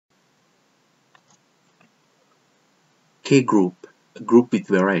K group, a group with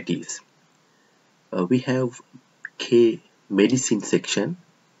varieties. We have K medicine section.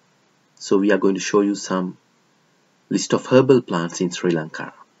 So we are going to show you some list of herbal plants in Sri Lanka.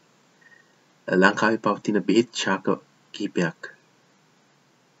 ලංකාවේ පවතින බෙහෙත් ශාක කිහිපයක්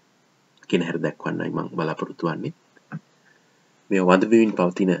කියන හැර දක්වන්නයි මම බලාපොරොත්තු වෙන්නේ. මේ වඳ බිමින්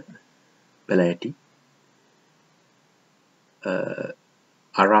පවතින පැලෑටි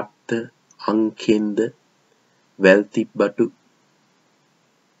අරක්ත අංකෙන්ද වැල්තිබ්බටු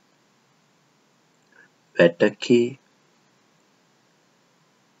වැටකේ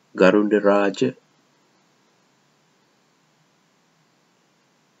ගරුණ්ඩ රාජ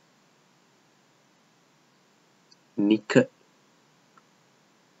නික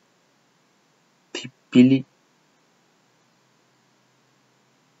තිප්පිලි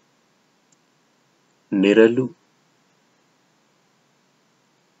නිරලු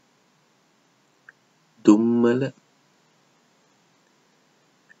දුම්මල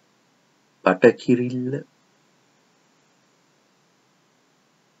පටකිරිල්ල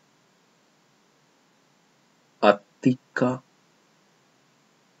අත්තිකා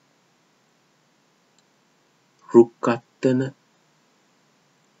රුක්කත්තන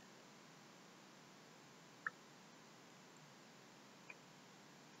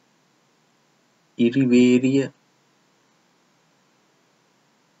ඉරිවේරිය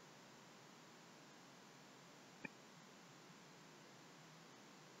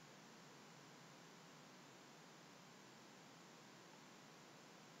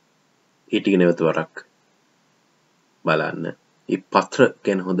ඒ ටික නැවත වරක් බලන්න. ඒ පත්‍ර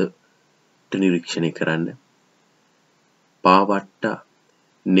ගැන හොඳට නිරීක්ෂණය කරන්න. පාවට්ට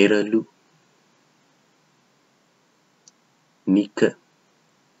නිරලු නික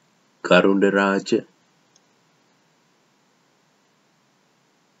ගරුණ්ඩ රාජ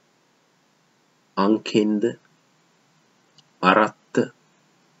අංකෙන්ද අරත්ත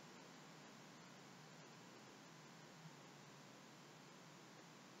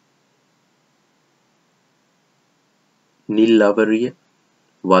නිල් අවරිය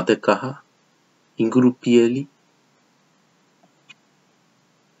වදකහ ඉඟුරු පියලි